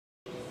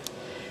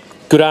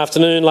Good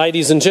afternoon,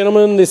 ladies and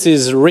gentlemen. This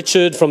is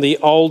Richard from the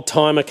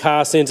Oldtimer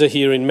Car Centre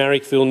here in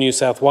Marrickville, New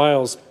South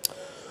Wales.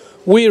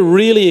 We're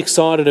really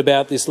excited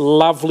about this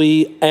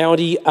lovely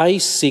Audi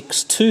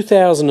A6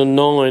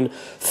 2009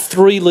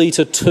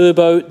 3-litre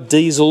turbo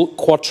diesel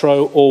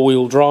Quattro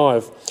all-wheel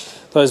drive.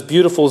 Those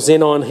beautiful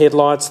xenon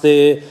headlights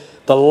there,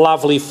 the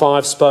lovely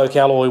 5-spoke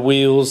alloy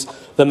wheels,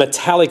 the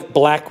metallic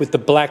black with the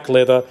black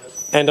leather,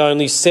 and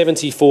only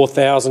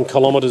 74,000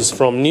 kilometres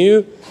from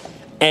new.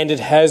 And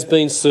it has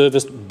been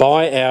serviced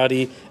by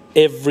Audi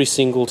every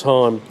single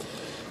time.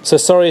 So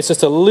sorry, it's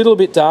just a little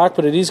bit dark,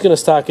 but it is going to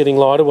start getting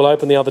lighter. We'll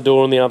open the other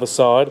door on the other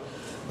side.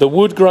 The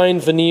wood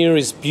grain veneer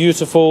is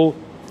beautiful.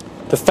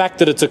 The fact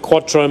that it's a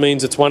Quattro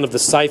means it's one of the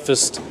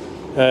safest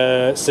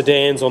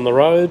sedans on the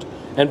road.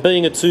 And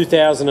being a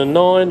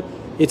 2009,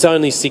 it's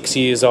only 6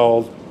 years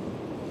old.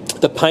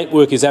 The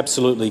paintwork is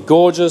absolutely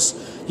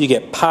gorgeous. You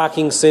get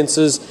parking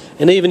sensors,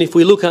 and even if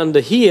we look under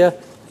here,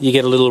 you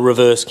get a little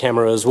reverse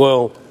camera as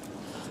well.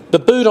 The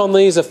boot on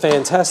these are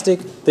fantastic.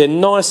 They're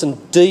nice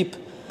and deep.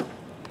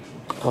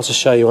 I'll just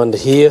show you under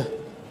here.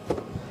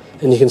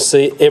 And you can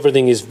see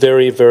everything is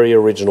very, very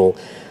original.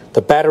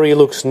 The battery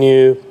looks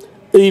new.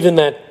 Even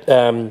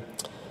that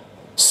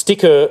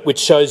sticker which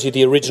shows you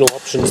the original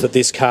options that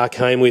this car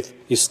came with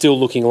is still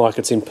looking like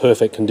it's in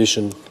perfect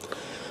condition.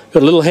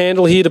 Got a little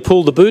handle here to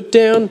pull the boot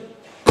down.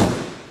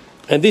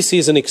 And this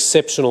is an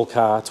exceptional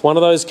car. It's one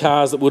of those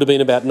cars that would have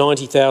been about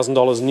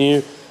 $90,000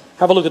 new.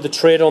 Have a look at the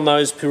tread on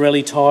those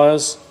Pirelli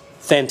tyres.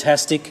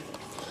 Fantastic.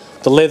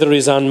 The leather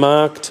is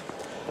unmarked.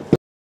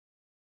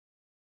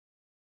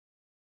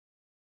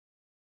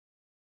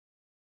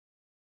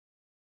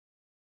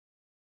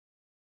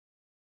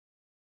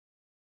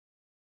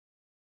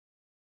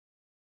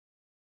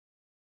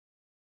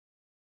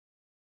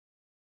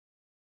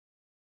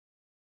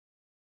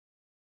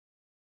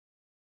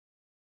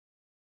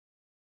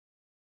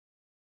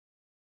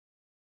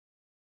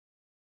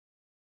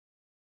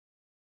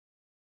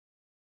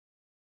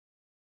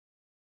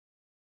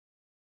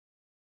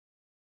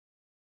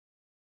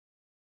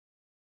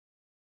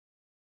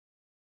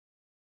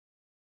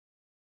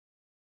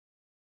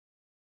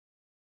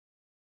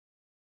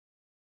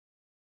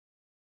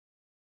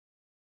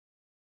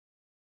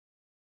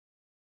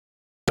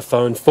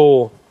 Phone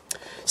 4.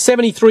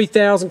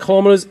 73,000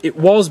 kilometres. It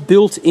was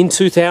built in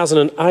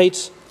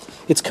 2008.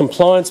 Its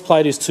compliance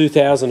plate is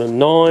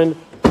 2009.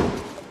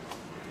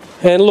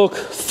 And look,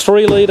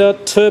 3-litre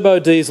turbo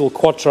diesel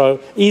Quattro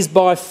is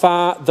by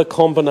far the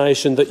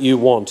combination that you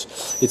want.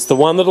 It's the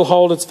one that'll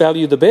hold its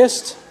value the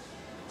best.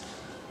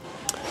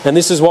 And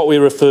this is what we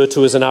refer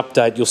to as an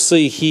update. You'll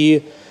see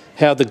here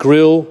how the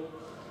grille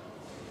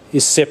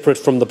is separate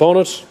from the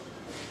bonnet.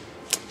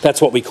 That's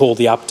what we call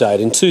the update.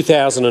 In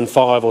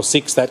 2005 or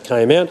 6 that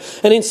came out.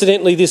 And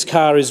incidentally, this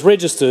car is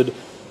registered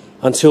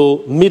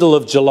until middle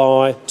of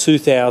July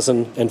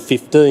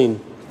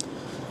 2015.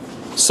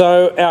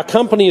 So our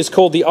company is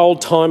called the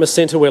Oldtimer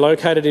Centre. We're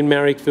located in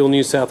Marrickville,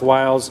 New South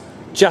Wales,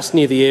 just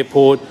near the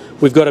airport.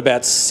 We've got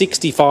about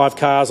 65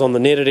 cars on the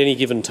net at any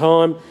given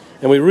time,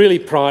 and we really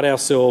pride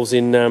ourselves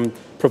in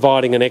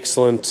providing an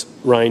excellent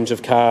range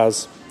of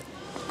cars.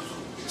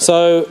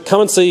 So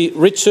come and see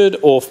Richard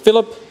or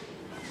Philip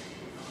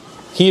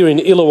here in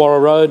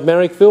Illawarra Road,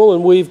 Marrickville,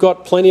 and we've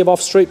got plenty of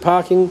off-street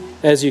parking,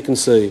 as you can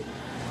see.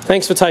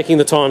 Thanks for taking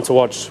the time to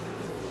watch.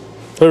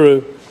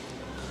 Hooroo.